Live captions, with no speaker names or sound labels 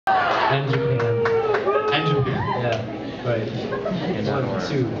And Japan. And Japan. Yeah, right. In that order. 1,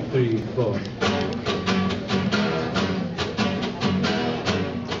 2, 3, 4.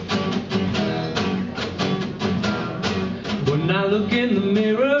 When I look in the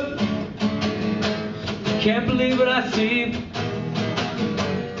mirror, can't believe what I see.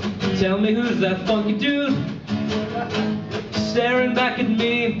 Tell me, who's that funky dude staring back at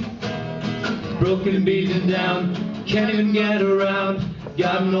me? Broken, beaten down, can't even get around.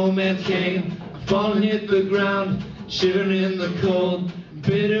 Got an old man's cane, falling, hit the ground, shivering in the cold,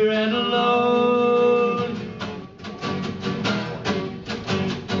 bitter and alone.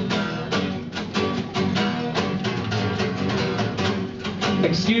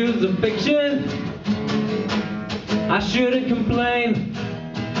 Excuse the fiction, I shouldn't complain.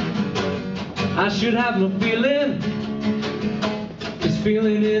 I should have no feeling, 'cause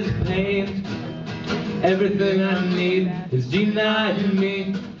feeling is pain. Everything I need is denied to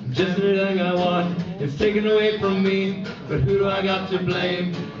me. Just everything I want is taken away from me. But who do I got to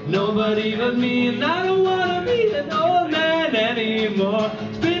blame? Nobody but me. And I don't wanna be an old man anymore.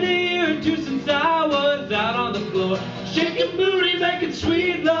 It's been a year or two since I was out on the floor, shaking booty, making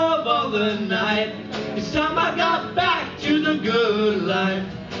sweet love all the night. It's time I got back to the good life.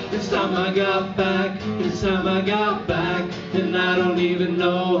 It's time I got back, it's time I got back. And I don't even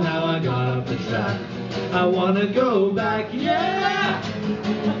know how I got off the track. I wanna go back, yeah!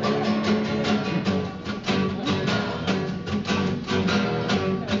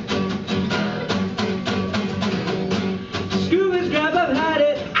 Scuba's grab, I've had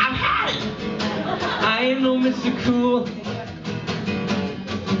it, I ain't no Mr. Cool.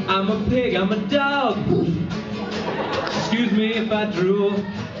 I'm a pig, I'm a dog. Excuse me if I drool.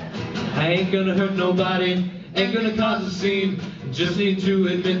 I ain't gonna hurt nobody, ain't gonna cause a scene. Just need to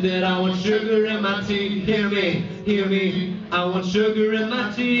admit that I want sugar in my tea. Hear me, I want sugar in my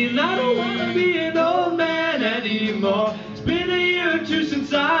tea. And I don't wanna be an old man anymore. It's been a year or two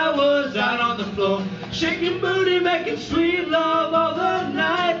since I was out on the floor, shaking booty, making sweet love all the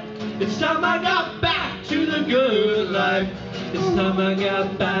night. It's time I got back to the good life. It's time I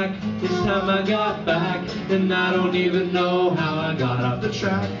got back, it's time I got back. And I don't even know how I got off the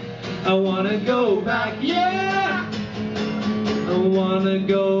track. I wanna go back, yeah! I wanna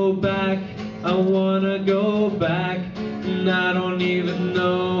go back, I wanna go back. And I don't even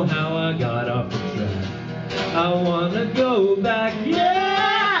know how I got off the track. I wanna go back,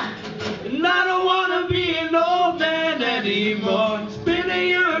 yeah! And I don't wanna be an old man anymore. It's been a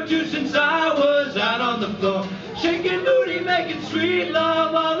year or two since I was out on the floor, shaking booty, making sweet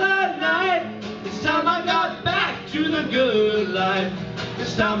love all the night. It's time I got back to the good life.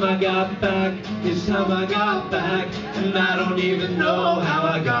 It's time I got back, it's time I got back. And I don't even know how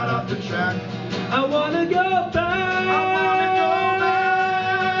I got off the track. I wanna go back.